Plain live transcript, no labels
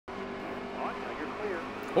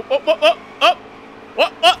Oh, oh, oh, oh, oh.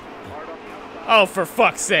 What? Oh, for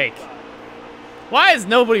fuck's sake. Why is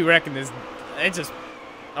nobody wrecking this? It just...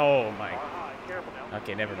 Oh, my...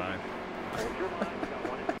 Okay, never mind.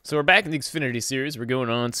 So we're back in the Xfinity series. We're going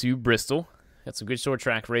on to Bristol. Got some good short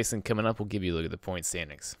track racing coming up. We'll give you a look at the point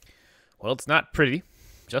standings. Well, it's not pretty.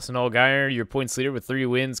 Justin Allgaier, your points leader with 3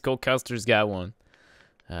 wins. Cole Custer's got 1.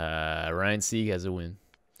 Ryan Sieg has a win.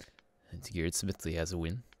 And Garrett Smithley has a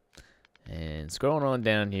win. And scrolling on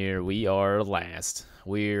down here, we are last.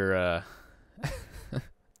 We're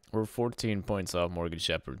 14 points off Morgan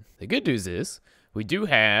Shepherd. The good news is we do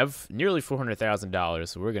have nearly $400,000,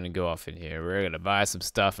 so we're going to go off in here. We're going to buy some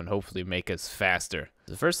stuff and hopefully make us faster.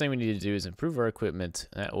 The first thing we need to do is improve our equipment.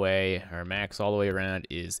 That way, our max all the way around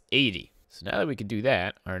is 80. So now that we can do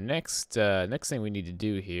that, our next thing we need to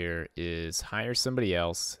do here is hire somebody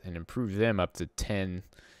else and improve them up to 10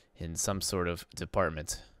 in some sort of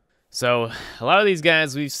department. So a lot of these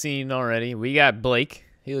guys we've seen already. We got Blake.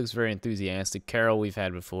 He looks very enthusiastic. Carol we've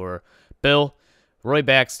had before. Bill, Roy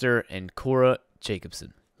Baxter, and Cora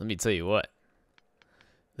Jacobson. Let me tell you what.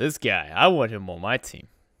 This guy, I want him on my team.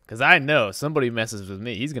 Because I know somebody messes with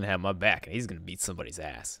me, he's going to have my back, and he's going to beat somebody's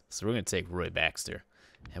ass. So we're going to take Roy Baxter,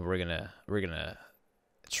 and we're gonna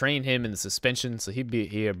train him in the suspension, so he'll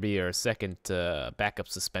be our second backup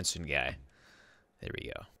suspension guy. There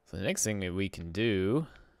we go. So the next thing that we can do,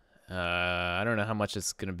 I don't know how much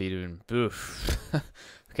it's going to be to boof.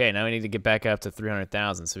 Okay, now we need to get back up to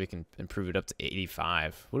 300,000 so we can improve it up to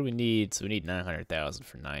 85. What do we need? So we need 900,000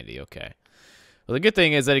 for 90. Okay. Well, the good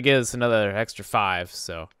thing is that it gives us another extra 5,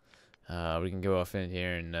 so we can go off in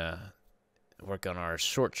here and work on our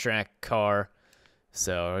short track car.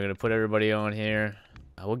 So we're going to put everybody on here.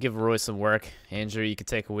 We'll give Roy some work. Andrew, you can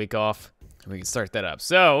take a week off. We can start that up.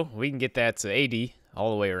 So we can get that to 80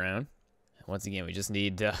 all the way around. Once again, we just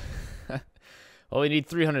need, well, we need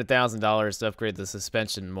 $300,000 to upgrade the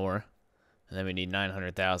suspension more. And then we need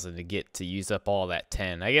 $900,000 to use up all that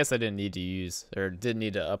 10. I guess I didn't need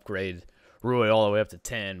to upgrade Roy all the way up to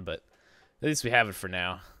 10, but at least we have it for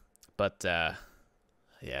now. But, yeah,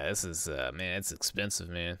 this is, man, it's expensive,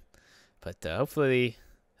 man. But hopefully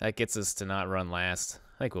that gets us to not run last.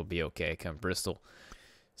 I think we'll be okay come Bristol.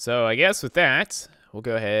 So I guess with that, we'll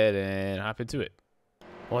go ahead and hop into it.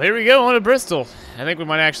 Well, here we go on to Bristol. I think we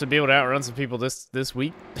might actually be able to outrun some people this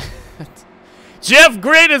week. Jeff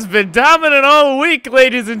Grid has been dominant all week,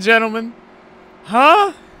 ladies and gentlemen.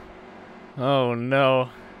 Huh? Oh, no.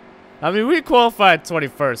 I mean, we qualified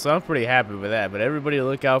 21st, so I'm pretty happy with that. But everybody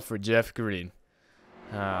look out for Jeff Green.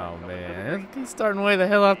 Oh, man. He's starting way the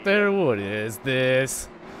hell out there. What is this?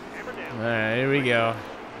 All right, here we go.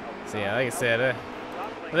 So, yeah, like I said,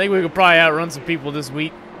 I think we could probably outrun some people this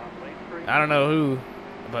week. I don't know who,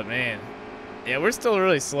 but, man. Yeah, we're still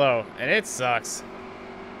really slow, and it sucks.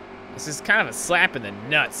 It's just kind of a slap in the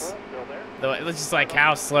nuts. Though it's just like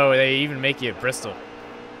how slow they even make you at Bristol.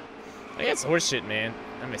 I think it's horseshit, man.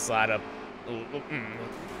 Let me slide up.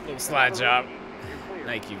 Little slide job.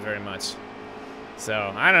 Thank you very much.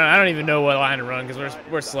 So I don't even know what line to run because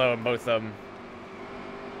we're slow in both of them.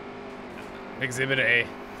 Exhibit A.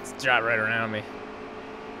 It's dropped right around me.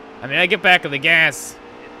 I mean, I get back on the gas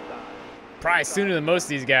probably sooner than most of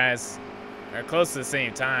these guys. Are close to the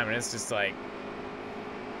same time, and it's just like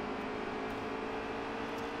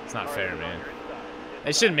it's not fair, man.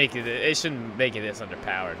 They shouldn't make it. They shouldn't make it this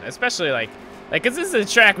underpowered, especially like, cause this is a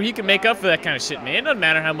track where you can make up for that kind of shit, man. It doesn't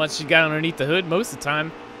matter how much you got underneath the hood most of the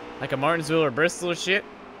time. Like a Martinsville or Bristol or shit,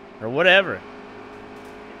 or whatever.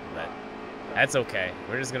 But that's okay.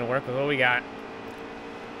 We're just gonna work with what we got.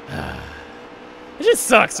 It just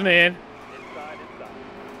sucks, man.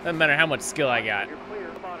 Doesn't matter how much skill I got.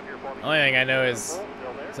 The only thing I know is,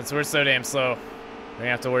 since we're so damn slow, we're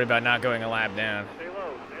gonna have to worry about not going a lap down.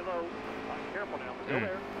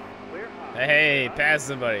 Hey, pass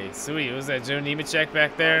somebody. Sweet. Was that Joe Nemechek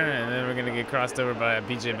back there? And then we're gonna get crossed over by a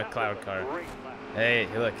BJ McLeod car. Hey,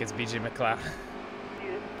 look, it's BJ McLeod.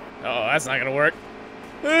 Oh, that's not gonna work.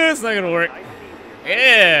 It's not gonna work.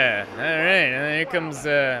 Yeah. All right. And then here comes.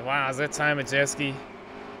 Wow, is that Ty Majeski?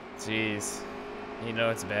 Jeez. You know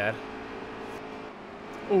it's bad.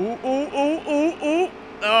 Ooh, ooh, ooh, ooh, ooh.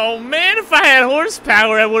 Oh man, if I had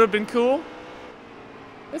horsepower, that would have been cool.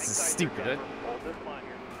 This is stupid.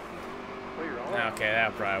 Okay,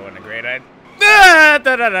 that probably wasn't a great idea. I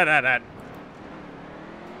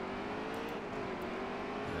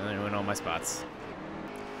ruined all my spots.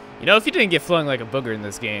 You know, if you didn't get flung like a booger in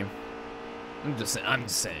this game, I'm just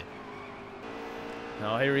saying.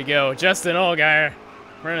 Oh, here we go. Justin Allgaier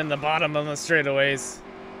running the bottom of the straightaways.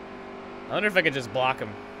 I wonder if I could just block him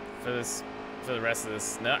for the rest of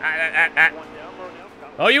this. No.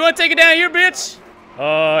 Oh, you want to take it down here, bitch?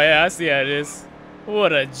 Oh, yeah, I see how it is.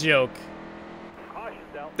 What a joke.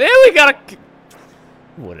 There we got a...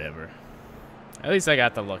 Whatever. At least I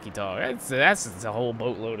got the lucky dog. That's just a whole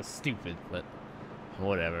boatload of stupid, but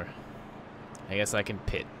whatever. I guess I can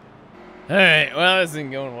pit. Alright, well, this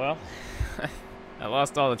isn't going well. I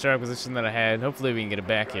lost all the track position that I had. Hopefully we can get it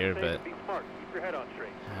back here, but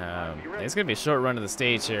it's going to be a short run to the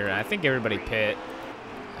stage here. I think everybody pit.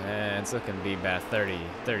 It's looking to be about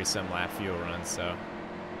 30-some lap fuel run, so...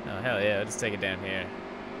 Oh, hell yeah, let's take it down here.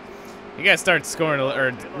 You guys start scoring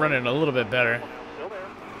or running a little bit better.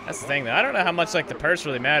 That's the thing, though. I don't know how much like the purse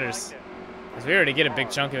really matters, because we already get a big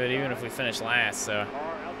chunk of it even if we finish last. So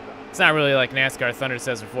it's not really like NASCAR Thunder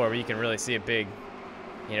says before, where you can really see a big,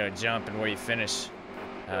 you know, jump in where you finish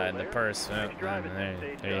in the purse. There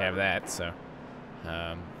you have that. So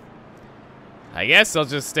I guess I'll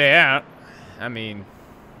just stay out. I mean,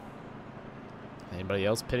 anybody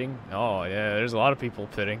else pitting? Oh yeah, there's a lot of people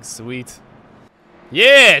pitting. Sweet.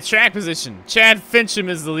 Yeah, track position. Chad Fincham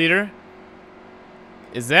is the leader.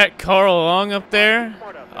 Is that Carl Long up there?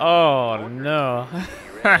 Oh, no.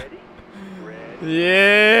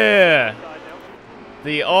 Yeah.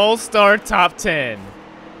 The All-Star Top 10.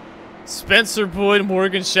 Spencer Boyd,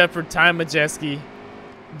 Morgan Shepherd, Ty Majeski,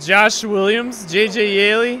 Josh Williams, J.J.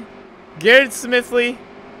 Yaley, Garrett Smithley.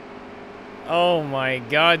 Oh, my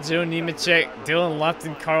God. Joe Nemechek, Dylan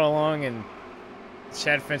Lupton, Carl Long, and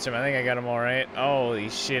Chad Fincham. I think I got them all right. Holy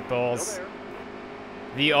shit balls.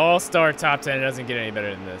 The All-Star Top 10 doesn't get any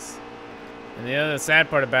better than this. And the other sad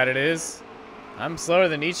part about it is, I'm slower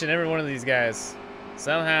than each and every one of these guys.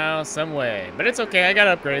 Somehow, some way. But it's okay, I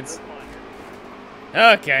got upgrades.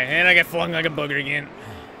 Okay, and I get flung like a booger again.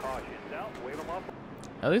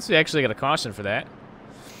 At least we actually got a caution for that.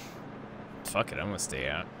 Fuck it, I'm gonna stay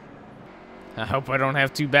out. I hope I don't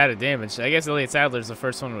have too bad of damage. I guess Elliott Sadler's the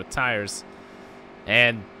first one with tires.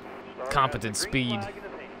 And competent speed.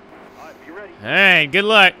 Alright, good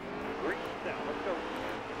luck.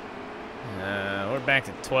 We're back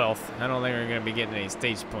to 12th. I don't think we're going to be getting any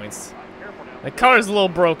stage points. The car's a little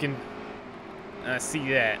broken. I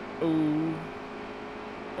see that. Ooh.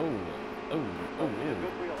 Ooh. Ooh. Ooh. Ooh.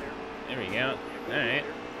 There we go. Alright.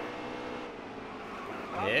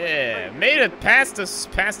 Yeah. Made it past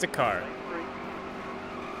the car.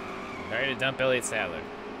 Ready to dump Elliott Sadler.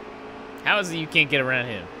 How is it you can't get around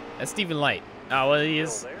him? That's Stephen Light. Oh, well, he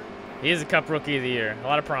is a Cup Rookie of the Year. A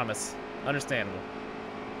lot of promise. Understandable.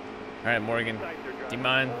 All right, Morgan. Do you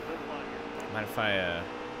mind if I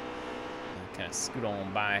kind of scoot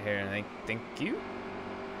on by here? Thank you.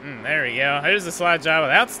 There we go. Here's the slide job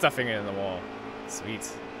without stuffing it in the wall.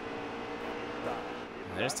 Sweet.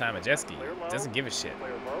 And there's Ty Majeski. Doesn't give a shit.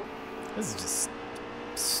 This is just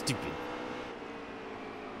stupid.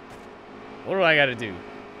 What do I got to do?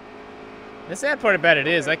 The sad part about it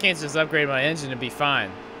is I can't just upgrade my engine and be fine.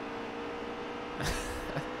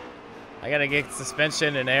 I gotta get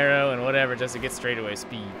suspension and aero and whatever just to get straightaway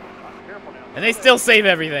speed. And they still save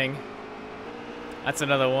everything. That's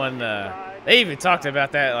another one. They even talked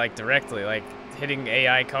about that like directly, like hitting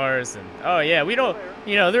AI cars and oh yeah, we don't.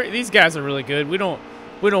 You know, these guys are really good. We don't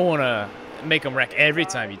want to make them wreck every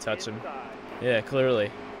time you touch them. Yeah,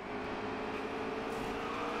 clearly.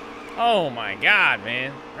 Oh my God,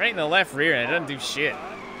 man! Right in the left rear, and it doesn't do shit.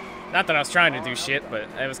 Not that I was trying to do shit, but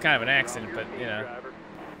it was kind of an accident. But you know.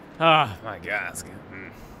 Oh my God.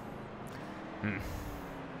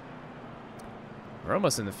 We're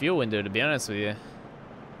almost in the fuel window, to be honest with you.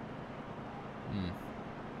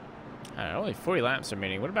 Alright, only 40 laps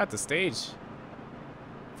remaining. What about the stage?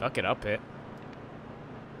 Fuck it, I'll pit.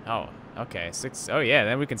 Oh, okay. 6. Oh yeah,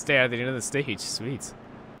 then we can stay out at the end of the stage. Sweet.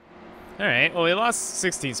 Alright, well we lost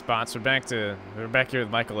 16 spots. We're back here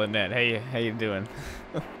with Michael and Ned. Hey, how you doing?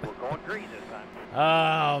 We're going green this time.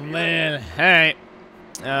 Oh man. Alright.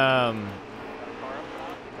 Our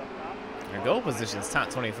goal position is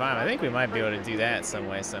top 25. I think we might be able to do that some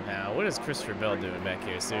way, somehow. What is Christopher Bell doing back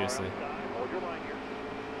here? Seriously.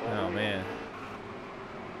 Oh, man.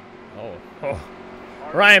 Oh.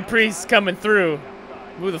 Ryan Priest coming through.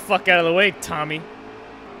 Move the fuck out of the way, Tommy.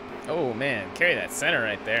 Oh, man. Carry that center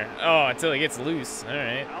right there. Oh, until he gets loose. All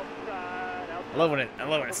right. I love when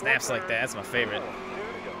it snaps like that. That's my favorite.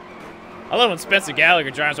 I love when Spencer Gallagher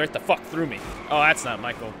drives right the fuck through me. Oh, that's not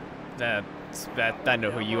Michael. I know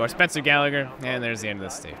who you are. Spencer Gallagher. And there's the end of the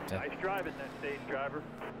stage. Nice driving that stage, driver.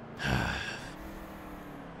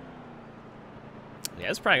 Yeah,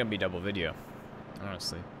 it's probably going to be double video.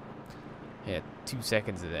 Honestly. Yeah, 2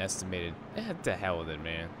 seconds of the estimated. To hell with it,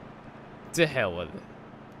 man. To hell with it.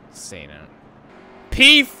 Saying out.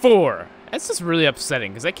 P4. That's just really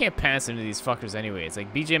upsetting because I can't pass into these fuckers anyway. It's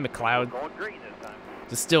like BJ McLeod Going green this time.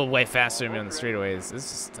 just still way faster than me on the straightaways.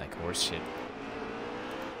 It's just like horse shit.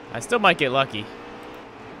 I still might get lucky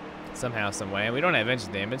somehow, some way. We don't have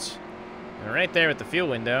engine damage. And right there with the fuel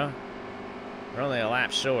window, we're only a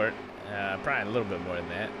lap short. Probably a little bit more than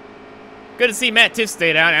that. Good to see Matt Tiff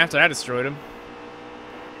stayed out after I destroyed him.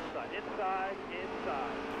 Inside.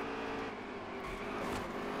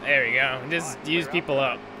 There we go. Just use people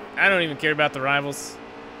up. I don't even care about the rivals.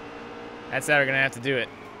 That's how we're gonna have to do it.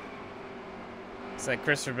 It's like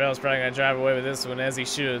Christopher Bell's probably gonna drive away with this one, as he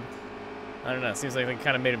should. I don't know. Seems like they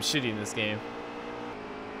kind of made him shitty in this game.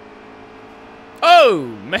 Oh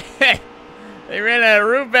man, they ran out of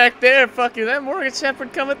room back there. Fucking that Morgan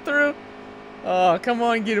Shepherd coming through. Oh, come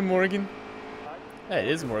on, get him, Morgan. That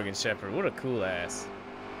is Morgan Shepherd. What a cool ass.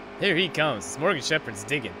 Here he comes. Morgan Shepherd's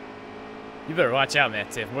digging. You better watch out,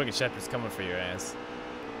 Matt Tiff. Morgan Shepherd's coming for your ass.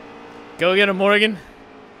 Go get him, Morgan.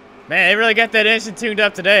 Man, they really got that engine tuned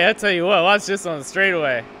up today. I tell you what, watch this on the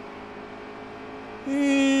straightaway.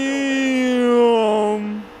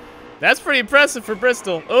 That's pretty impressive for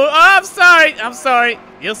Bristol. Oh, I'm sorry. I'm sorry.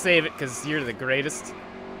 You'll save it because you're the greatest.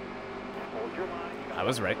 I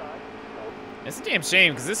was right. It's a damn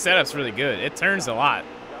shame because this setup's really good. It turns a lot.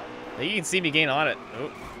 You can see me gain a lot of...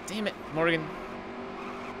 Oh, damn it, Morgan.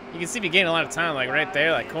 You can see me gain a lot of time, like right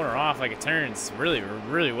there, like corner off, like it turns really,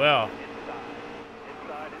 really well.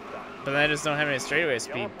 But I just don't have any straightaway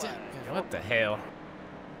speed. What the hell?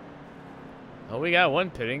 Oh, we got one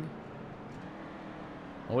pitting.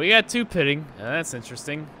 Well, we got two pitting. That's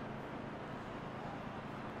interesting.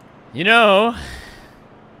 You know,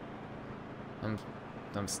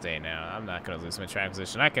 I'm staying out. I'm not gonna lose my track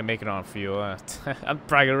position. I can make it on fuel. I'm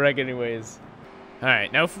probably gonna wreck anyways. All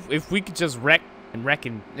right, now if we could just wreck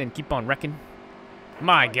and keep on wrecking.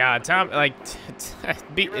 My God, Tom, like, is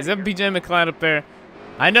that BJ McLeod up there?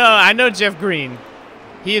 I know Jeff Green.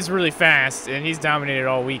 He is really fast and he's dominated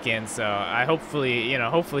all weekend. So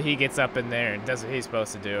hopefully he gets up in there and does what he's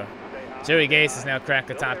supposed to do. Joey Gase has now cracked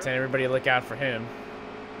the top 10. Everybody look out for him.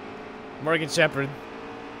 Morgan Shepherd.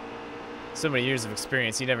 So many years of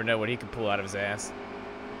experience, you never know what he can pull out of his ass.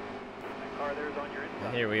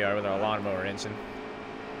 And here we are with our lawnmower engine.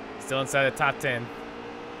 Still inside the top 10.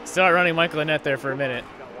 Still outrunning Michael Annette there for a minute.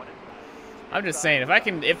 I'm just saying, if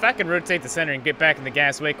I can rotate the center and get back in the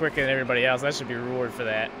gas way quicker than everybody else, that should be reward for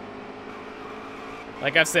that.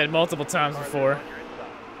 Like I've said multiple times before.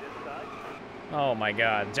 Oh my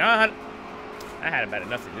God, John! I had about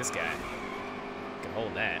enough of this guy. I can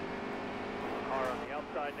hold that.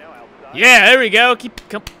 Yeah, there we go.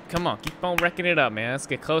 Come on, keep on wrecking it up, man. Let's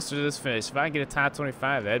get closer to this finish. If I can get a top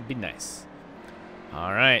 25, that'd be nice.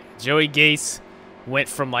 All right, Joey Gase went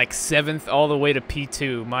from like 7th all the way to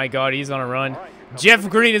P2. My God, he's on a run. Jeff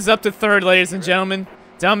Green is up to 3rd, ladies and gentlemen.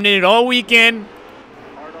 Dominated all weekend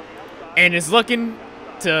and is looking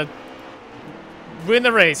to win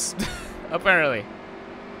the race, apparently.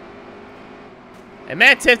 And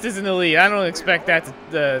Matt Tift is in the lead. I don't expect that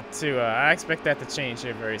I expect that to change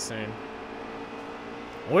here very soon.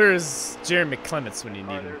 Where's Jeremy Clements when you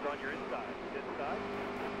need him?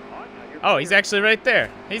 Oh, he's actually right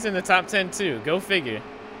there. He's in the top 10 too. Go figure.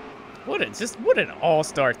 What an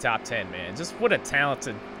all-star top 10, man. Just what a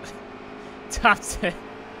talented top 10.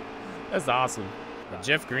 That's awesome. But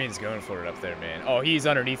Jeff Green's going for it up there, man. Oh, he's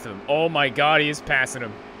underneath him. Oh my God, he is passing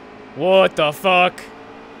him. What the fuck?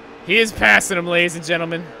 He is passing him, ladies and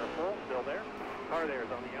gentlemen.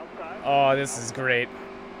 Oh, this is great.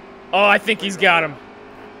 Oh, I think he's got him.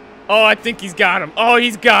 Oh, I think he's got him. Oh,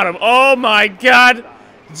 he's got him. Oh my God.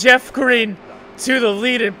 Jeff Green to the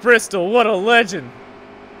lead at Bristol. What a legend.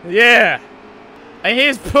 Yeah. And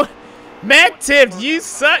here's Matt Tift. You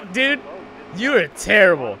suck, dude. You are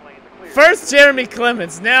terrible. First Jeremy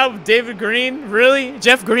Clements. Now David Green. Really?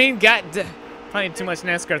 Jeff Green got playing too much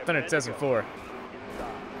NASCAR Thunder 2004.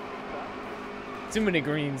 Too many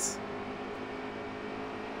greens.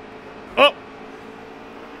 Oh.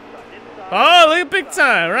 Oh, look at big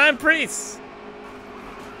time. Ryan Preece.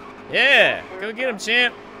 Yeah. Go get him,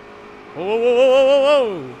 champ. Whoa, whoa, whoa, whoa,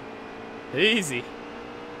 whoa, whoa. Easy. Here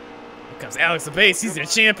comes Alex Abase. He's their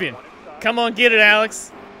champion. Come on, get it,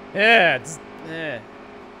 Alex. Yeah. Yeah.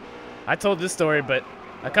 I told this story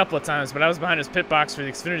a couple of times, but I was behind his pit box for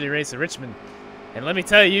the Xfinity race at Richmond. And let me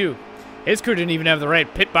tell you, his crew didn't even have the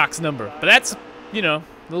right pit box number. But that's, you know,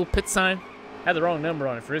 little pit sign. Had the wrong number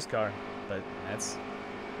on it for his car. But that's...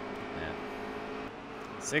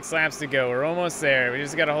 6 laps to go. We're almost there. We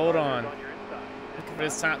just got to hold on. Looking for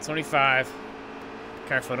this top 25.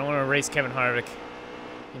 Careful. I don't want to race Kevin Harvick.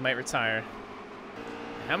 He might retire.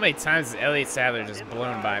 How many times has Elliott Sadler just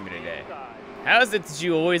blown by me today? How is it that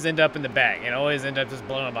you always end up in the back and always end up just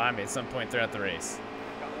blowing by me at some point throughout the race?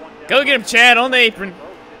 Go get him, Chad, on the apron.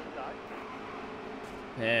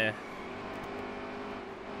 Yeah.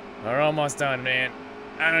 We're almost done, man.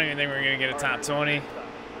 I don't even think we're going to get a top 20.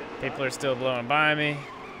 People are still blowing by me.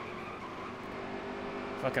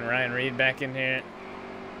 Fucking Ryan Reed back in here.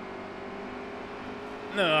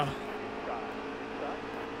 No.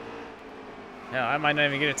 No, I might not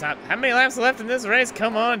even get a top. How many laps left in this race?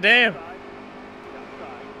 Come on, damn.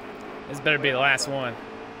 This better be the last one.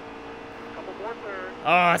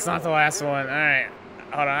 Oh, it's not the last one. All right.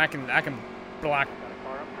 Hold on, I can block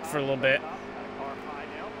for a little bit. All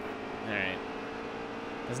right.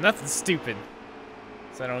 There's nothing stupid,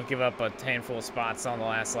 so I don't give up a handful of spots on the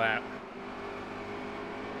last lap.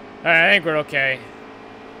 All right, I think we're okay.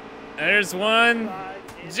 There's one.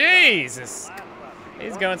 Jesus.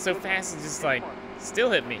 He's going so fast, he just like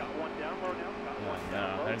still hit me. Oh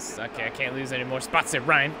no, that's okay. I can't lose any more spots there,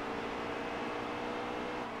 Ryan.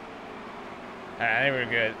 Alright, I think we're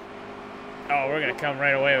good. Oh, we're gonna come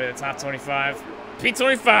right away with the top 25.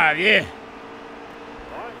 P25, yeah.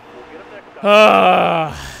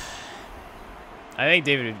 Oh, I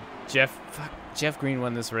think Jeff Green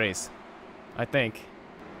won this race. I think.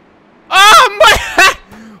 Oh my!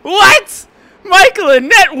 What? Michael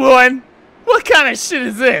Annette won. What kind of shit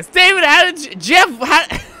is this? David, how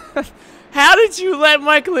did you let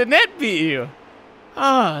Michael Annette beat you?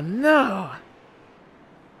 Oh, no.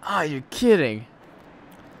 Oh, you're kidding.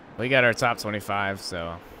 We got our top 25,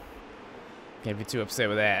 so can't be too upset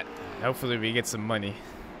with that. Hopefully we get some money.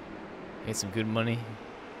 Get some good money.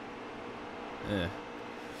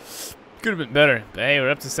 Could have been better. But hey,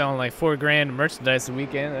 we're up to selling like $4 grand of merchandise a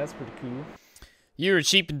weekend. That's pretty cool. You're a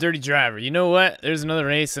cheap and dirty driver. You know what? There's another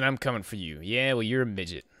race and I'm coming for you. Yeah, well, you're a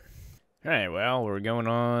midget. All right, well, we're going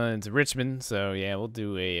on to Richmond, so yeah, we'll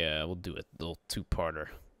do a little two-parter.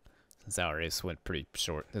 Since our race went pretty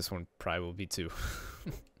short, this one probably will be too.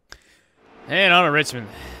 And on to Richmond.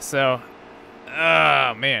 So,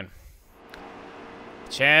 oh man,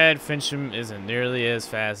 Chad Fincham isn't nearly as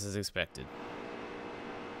fast as expected.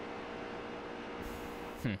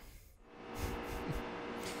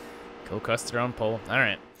 Cole Custer on pole. All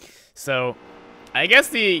right. So, I guess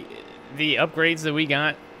the upgrades that we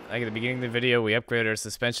got, like at the beginning of the video, we upgraded our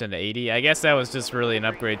suspension to 80. I guess that was just really an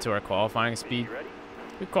upgrade to our qualifying speed.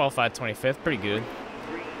 We qualified 25th, pretty good.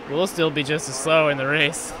 We'll still be just as slow in the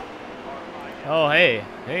race. Oh, hey,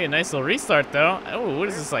 a nice little restart though. Oh, what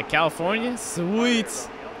is this, like California? Sweet,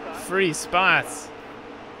 free spots.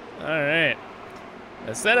 All right.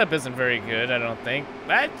 The setup isn't very good, I don't think.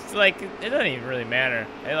 That's like, it doesn't even really matter.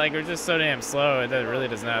 We're just so damn slow, it really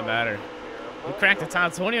does not matter. We cracked the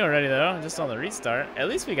top 20 already though, just on the restart. At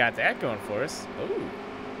least we got that going for us. Ooh.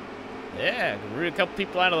 Yeah, root a couple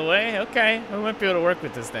people out of the way. Okay, we might be able to work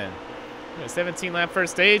with this then. 17 lap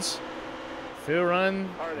first stage. Field run,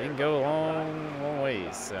 they can go a long, long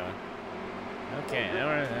ways, so. Okay, now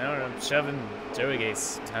we're shoving Joey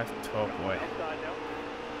Gates. Oh boy.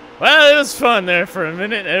 Well, it was fun there for a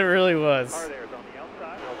minute. It really was.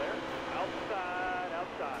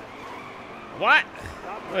 What?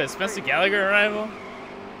 What, is Spencer Gallagher arrival?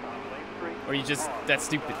 Or you just that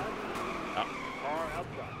stupid? Oh.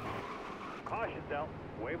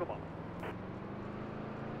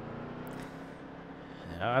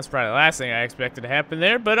 No, that's probably the last thing I expected to happen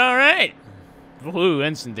there, but all right. Woohoo,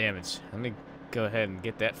 engine damage. Let me go ahead and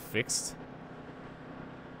get that fixed.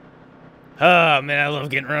 Oh, man, I love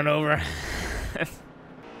getting run over.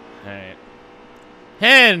 Alright.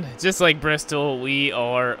 And, just like Bristol, we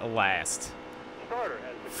are last.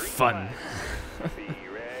 Fun.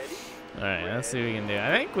 Alright, let's see what we can do.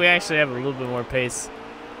 I think we actually have a little bit more pace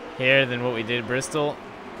here than what we did at Bristol.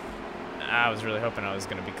 I was really hoping I was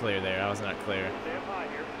going to be clear there. I was not clear.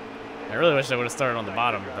 I really wish I would have started on the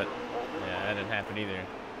bottom, but yeah, that didn't happen either.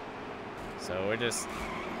 So we're just...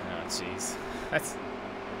 Oh, jeez. That's...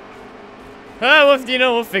 Oh, well, you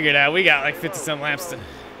know, we'll figure it out. We got like 50-some laps to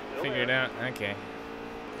figure it out. Okay.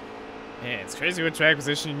 Yeah, it's crazy what track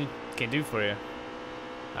position can do for you.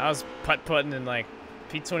 I was putt-putting in like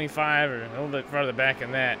P25 or a little bit farther back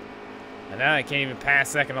than that. And now I can't even pass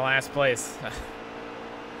second to last place.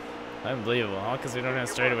 Unbelievable. All because we don't have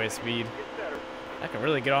straightaway speed. I can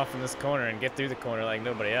really get off in this corner and get through the corner like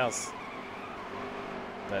nobody else.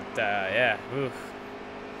 But, yeah. Oof.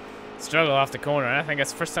 Struggle off the corner. I think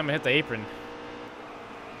that's the first time I hit the apron.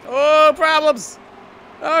 Oh, problems!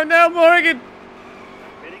 Oh no, Morgan!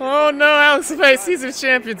 Oh no, Alex Face, Season of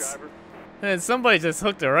Champions. And somebody just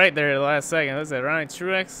hooked it right there at the last second. Was that Ryan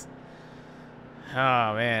Truex?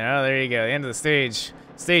 Oh man, oh there you go, the end of the stage.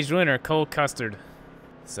 Stage winner, Cole Custard.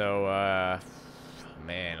 So,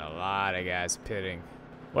 man, a lot of guys pitting.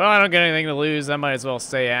 Well, I don't get anything to lose. I might as well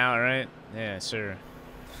stay out, right? Yeah, sure.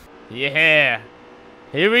 Yeah.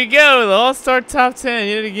 Here we go. The All-Star Top 10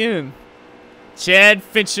 yet again. Chad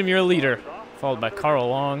Fincham, your leader. Followed by Carl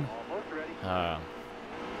Long.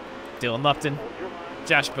 Dylan Lupton.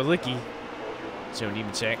 Josh Balicki. Joe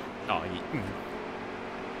Nemechek. Oh, yeah.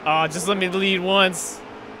 Oh, just let me lead once.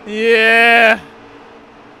 Yeah.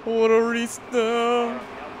 What a restart.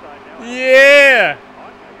 Yeah.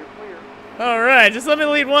 All right, just let me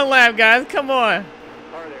lead one lap, guys. Come on.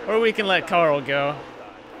 Or we can let Carl go.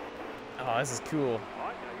 Oh, this is cool.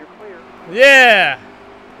 Yeah.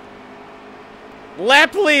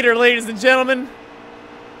 Lap leader, ladies and gentlemen.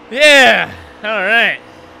 Yeah. All right.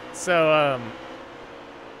 So,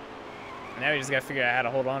 now we just got to figure out how to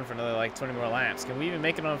hold on for another, like, 20 more laps. Can we even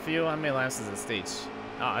make it on fuel? How many laps is the stage?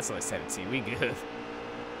 Oh, that's only 17. We good.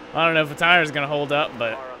 I don't know if the tire's going to hold up,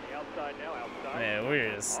 but... Man,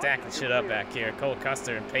 we're just stacking shit up back here. Cole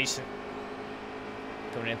Custer, impatient.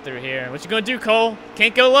 Coming in through here. What you gonna do, Cole?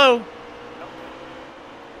 Can't go low.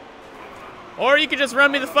 Or you could just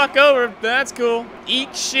run me the fuck over. That's cool.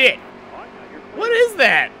 Eat shit. What is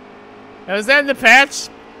that? Oh, is that in the patch?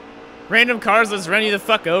 Random cars let's run you the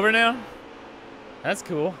fuck over now? That's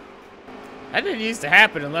cool. That didn't used to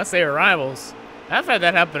happen unless they were rivals. I've had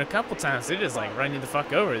that happen a couple times. They just like run you the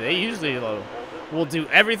fuck over. They usually will do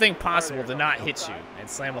everything possible to not hit you and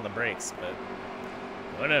slam on the brakes, but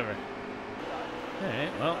whatever.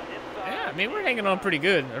 Alright, well, yeah, I mean, we're hanging on pretty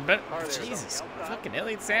good. Jesus, fucking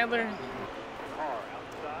Elliott Sadler.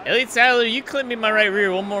 Elliott Sadler, you clip me my right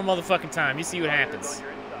rear one more motherfucking time. You see what happens.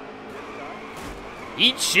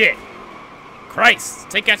 Eat shit. Christ,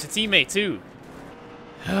 take out your teammate, too.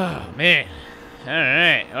 Oh, man.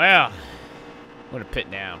 Alright, well, I'm going to pit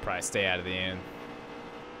now and probably stay out of the end.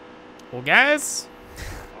 Well, guys,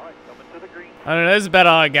 I don't know, that's about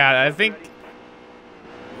all I got. I think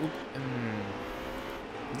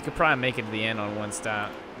you could probably make it to the end on one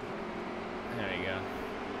stop. There you go.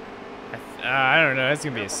 I don't know, that's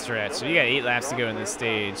going to be a stretch. So you got 8 laps to go in this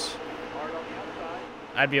stage.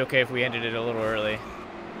 I'd be okay if we ended it a little early.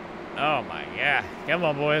 Oh my god. Come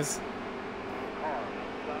on, boys.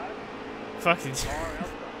 Fucking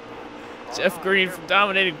Jeff Green from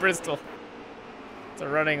Dominating Bristol. It's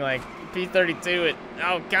running like P32 at,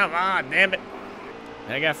 oh, come on, damn it.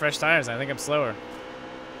 And I got fresh tires. I think I'm slower.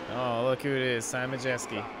 Oh, look who it is, Simon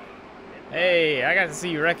Majeski. Hey, I got to see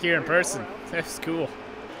you wreck here in person. That's cool.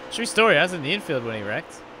 True story, I was in the infield when he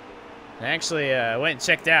wrecked. I actually went and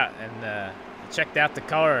checked out, and checked out the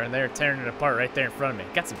car, and they're tearing it apart right there in front of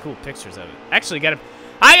me. Got some cool pictures of it. Actually, I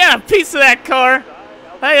got a piece of that car.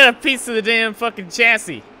 I got a piece of the damn fucking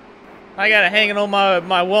chassis. I got it hanging on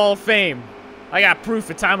my wall of fame. I got proof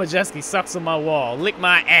that Tom Majeski sucks on my wall. Lick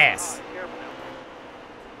my ass.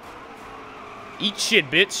 Eat shit,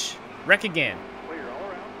 bitch. Wreck again.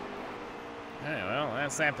 Alright, well,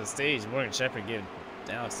 last lap of the stage. Morgan Shepherd gave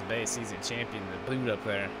Alex DeBay season champion the boot up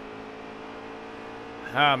there.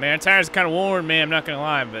 Oh, man, tires kind of worn, man. I'm not going to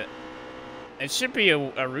lie, but it should be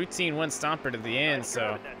a routine one stomper to the end,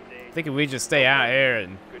 so I think if we just stay out here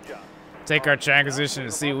and take our track position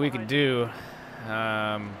and see what we can do.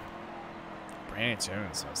 Brandon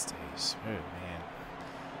Jones on stage. Oh, man.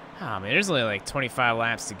 Oh, man, there's only like 25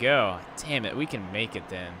 laps to go. Damn it, we can make it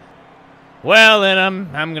then. Well, then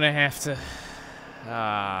I'm going to have to...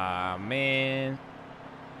 Ah, man.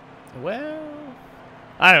 Well,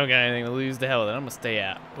 I don't got anything to lose. The hell with it. I'm going to stay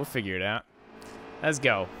out. We'll figure it out. Let's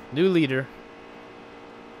go. New leader.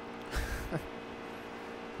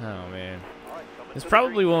 Oh, man. This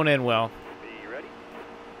probably won't end well.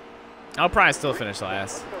 I'll probably still finish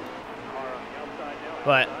last.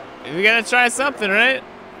 But we got to try something, right?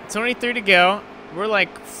 23 to go. We're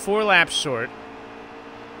like 4 laps short.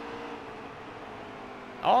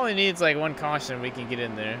 All we need is like one caution. We can get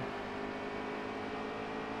in there.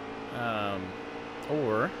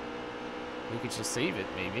 Or we could just save it,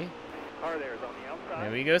 maybe.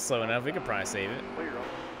 There we go, slow enough. We could probably save it.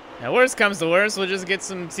 Now, worst comes to worst, we'll just get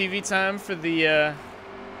some TV time for the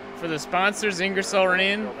sponsors. Ingersoll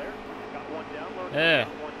Rand. Yeah.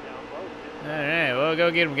 All right, well, go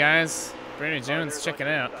get him, guys. Brandon Jones checking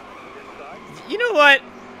out. You know what?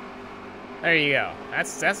 There you go.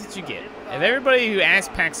 That's what you get. If everybody who ass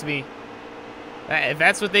packs me, if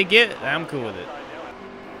that's what they get, I'm cool with it.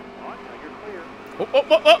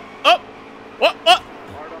 Oh,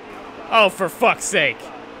 oh, for fuck's sake.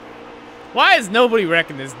 Why is nobody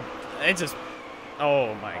wrecking this? It just,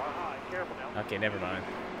 oh my. Okay, never mind.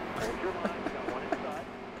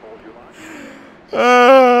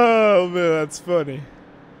 Oh, man, that's funny.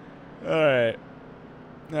 Alright.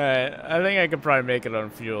 Alright, I think I could probably make it on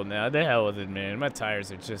fuel now. The hell with it, man. My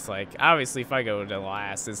tires are just like, obviously if I go to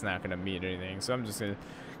last, it's not going to meet anything. So I'm just going to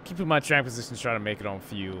keep in my track position, try to make it on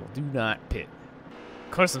fuel. Do not pit.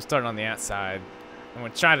 Of course, I'm starting on the outside. I'm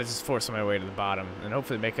going to try to just force my way to the bottom and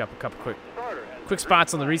hopefully make up a couple quick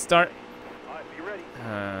spots on the restart.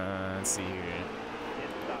 Let's see here.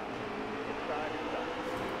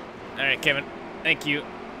 Alright, Kevin. Thank you.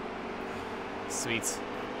 Sweet.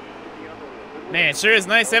 Man, sure is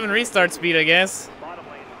nice having restart speed, I guess.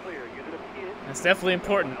 That's definitely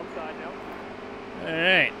important.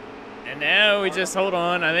 Alright. And now we just hold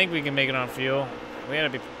on. I think we can make it on fuel. We gotta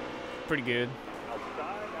be pretty good.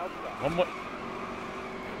 One more.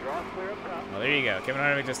 Well, there you go. Kevin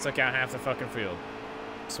Harvick just took out half the fucking field.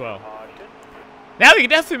 Swell. Now we can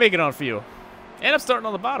definitely make it on fuel. And I'm starting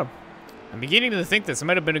on the bottom. I'm beginning to think this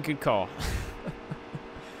might have been a good call.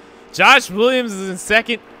 Josh Williams is in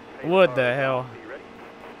second. What the hell?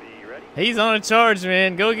 He's on a charge,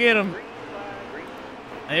 man. Go get him.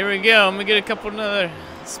 Here we go. I'm gonna get a couple other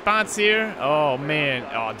spots here. Oh man.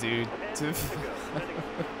 Oh dude.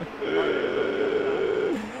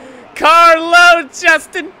 Carlo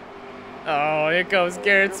Justin. Oh, here comes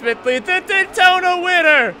Garrett Smithley, the Daytona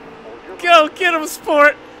winner. Go get him,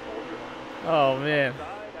 sport. Oh man.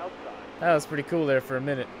 That was pretty cool there for a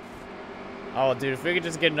minute. Oh dude, if we could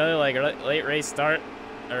just get another like late race start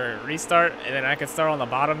or restart and then I could start on the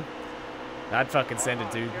bottom, I'd fucking send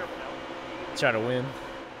it, dude. Try to win.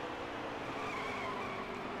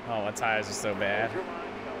 Oh, my tires are so bad.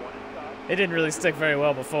 It didn't really stick very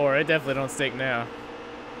well before. It definitely don't stick now.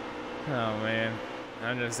 Oh, man.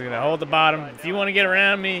 I'm just going to hold the bottom. If you want to get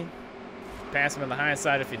around me, pass me on the high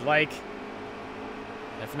side if you'd like.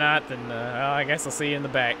 If not, then well, I guess I'll see you in the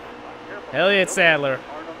back. Elliott Sadler.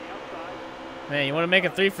 Man, you want to make a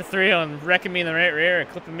 3 for 3 on wrecking me in the right rear or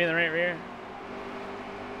clipping me in the right rear?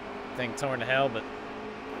 Thing torn to hell, but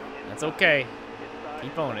that's okay.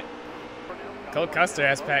 Keep on it. Cole Custer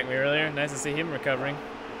ass packed me earlier. Nice to see him recovering.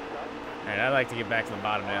 Alright, I'd like to get back to the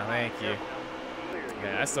bottom now. Thank you.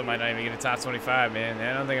 Man, I still might not even get a top 25, man.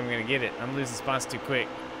 I don't think I'm going to get it. I'm losing spots too quick.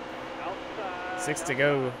 6 to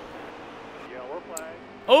go.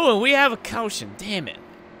 Oh, and we have a caution. Damn it.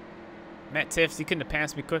 Matt Tiffs, you couldn't have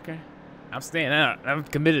passed me quicker. I'm staying out. I'm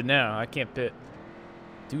committed now. I can't pit.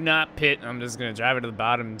 Do not pit. I'm just going to drive it to the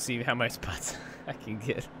bottom and see how many spots I can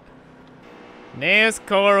get.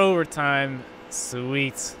 NASCAR overtime.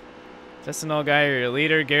 Sweet. Justin Allgaier, your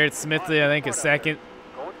leader. Garrett Smithley, I think, is second.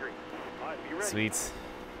 Sweet.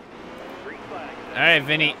 Alright,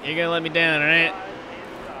 Vinny. You're going to let me down, alright?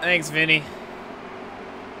 Thanks, Vinny.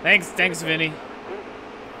 Thanks, Vinny.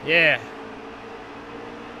 Yeah.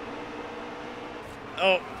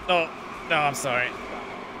 Oh, no, I'm sorry.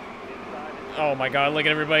 Oh my god, look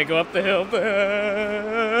at everybody go up the hill.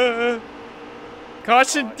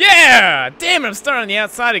 Caution. Yeah! Damn it, I'm starting on the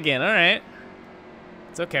outside again. Alright.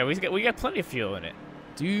 It's okay. We got plenty of fuel in it.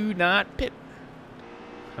 Do not pit.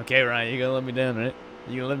 Okay, Ryan, you gonna let me down, right?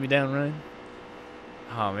 You gonna let me down, Ryan?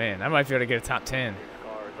 Oh man, I might be able to get a top 10.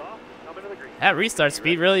 That restart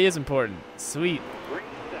speed really is important. Sweet.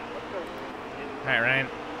 Alright, Ryan.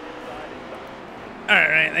 Alright,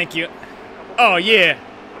 Ryan, thank you. Oh yeah.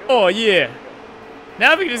 Oh yeah.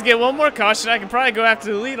 Now if we can just get one more caution, I can probably go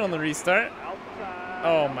after the lead on the restart.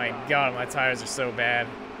 Oh my god, my tires are so bad.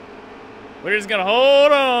 We're just gonna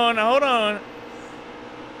hold on.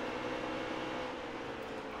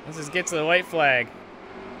 Let's just get to the white flag.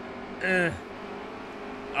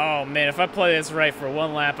 Oh man, if I play this right for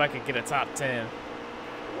one lap, I could get a top 10.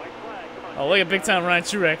 Oh, look at big time Ryan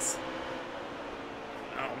Truex.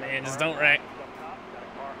 Oh man, just don't wreck.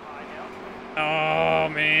 Oh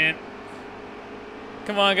man.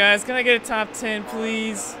 Come on guys, can I get a top 10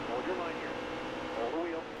 please?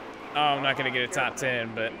 Oh, I'm not gonna get a top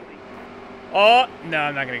 10, but oh no,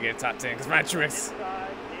 I'm not gonna get a top 10 because Ryan Truex.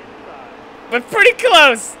 But pretty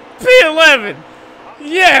close. P11.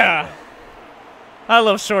 Yeah. I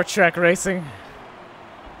love short track racing.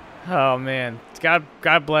 Oh man, God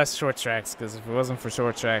bless short tracks, because if it wasn't for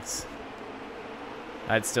short tracks,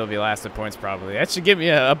 I'd still be last at points probably. That should get me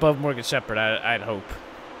above Morgan Shepherd, I'd hope.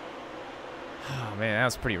 Oh man, that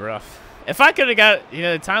was pretty rough. If I could have got,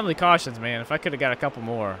 the timely cautions, man, if I could have got a couple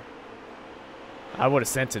more, I would have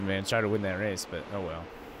sent it, man, try to win that race, but oh well.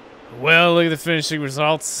 Well, look at the finishing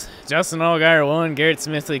results. Justin Allgaier won. Garrett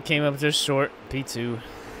Smithley came up just short, P2.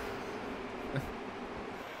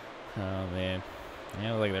 Oh man.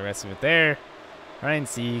 Yeah, look at the rest of it there. Ryan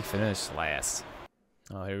Sieg finished last.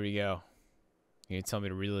 Oh, here we go. You tell me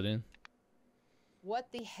to reel it in? What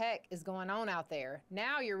the heck is going on out there?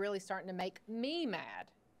 Now you're really starting to make me mad.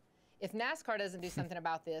 If NASCAR doesn't do something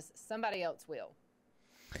about this, somebody else will.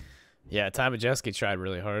 Yeah, Tom Majeski tried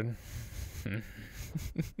really hard.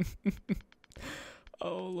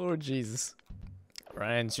 Oh, Lord Jesus.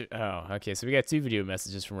 Ryan, oh, okay, so we got 2 video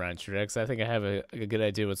messages from Ryan Truex. I think I have a good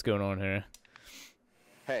idea what's going on here.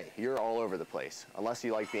 Hey, you're all over the place. Unless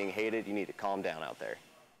you like being hated, you need to calm down out there.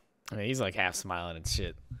 I mean, he's like half smiling and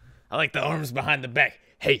shit. I like the arms behind the back.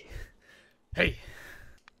 Hey, hey.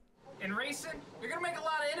 In racing, you're gonna make a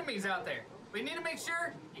lot of enemies out there. We need to make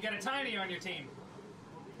sure you got a tiny on your team.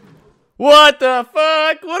 What the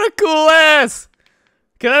fuck? What a cool ass!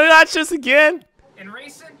 Can I watch this again? In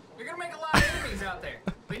racing, you're gonna make a lot of enemies out there.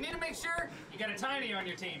 We need to make sure you got a tiny on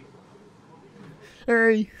your team.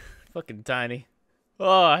 Hey. Fucking tiny.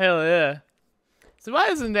 Oh, hell yeah. So why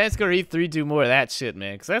doesn't NASCAR E3 do more of that shit,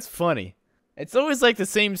 man? Because that's funny. It's always like the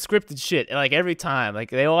same scripted shit, like every time.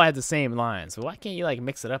 Like they all had the same lines. So why can't you like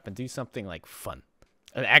mix it up and do something like fun?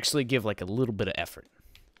 And actually give like a little bit of effort.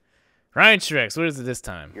 Ryan Truex, what is it this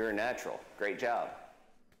time? You're a natural. Great job.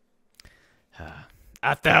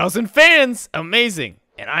 1,000 fans! Amazing!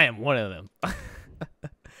 And I am one of them.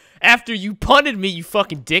 After you punted me, you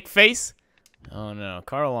fucking dick face. Oh no,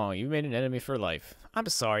 Carl Long, you made an enemy for life. I'm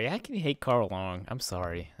sorry. How can you hate Carl Long? I'm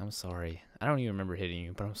sorry. I'm sorry. I don't even remember hitting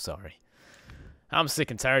you, but I'm sorry. I'm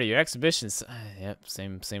sick and tired of your exhibitions. Yep,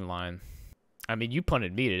 same line. I mean, you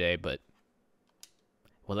punted me today, but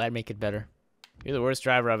will that make it better? You're the worst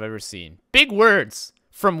driver I've ever seen. Big words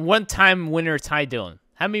from one-time winner Ty Dillon.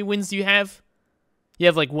 How many wins do you have? You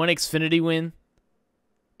have like 1 Xfinity win,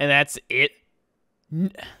 and that's it.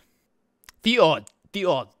 The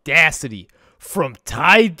audacity from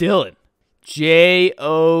Ty Dillon. J-O-K-E.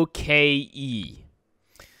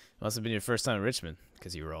 Must have been your first time in Richmond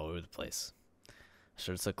because you were all over the place.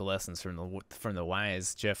 Should have took lessons from the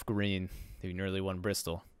wise Jeff Green, who nearly won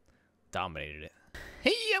Bristol. Dominated it.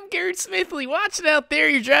 Hey, I'm Garrett Smithley. Watch it out there.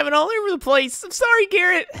 You're driving all over the place. I'm sorry,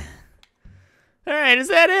 Garrett. All right, is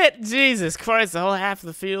that it? Jesus Christ, the whole half of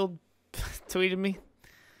the field tweeted me.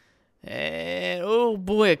 And, oh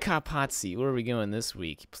boy, a cop hot seat. Where are we going this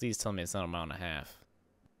week? Please tell me it's not a mile and a half.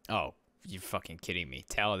 Oh, you're fucking kidding me.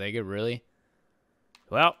 Talladega, really?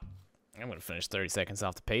 Well, I'm going to finish 30 seconds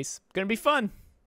off the pace. Gonna be fun.